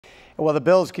Well, the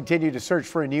Bills continue to search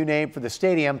for a new name for the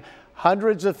stadium.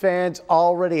 Hundreds of fans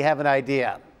already have an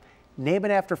idea. Name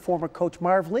it after former coach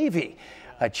Marv Levy.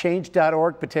 A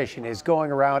change.org petition is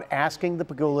going around asking the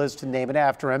Pagulas to name it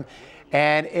after him,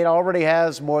 and it already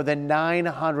has more than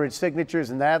 900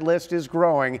 signatures, and that list is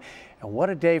growing. And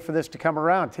what a day for this to come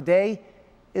around. Today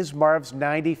is Marv's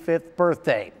 95th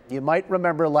birthday. You might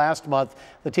remember last month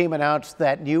the team announced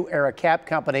that New Era Cap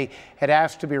Company had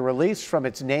asked to be released from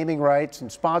its naming rights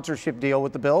and sponsorship deal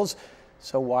with the Bills.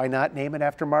 So why not name it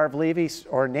after Marv Levy,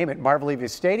 or name it Marv Levy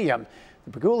Stadium?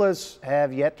 The Pagulas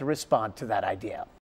have yet to respond to that idea.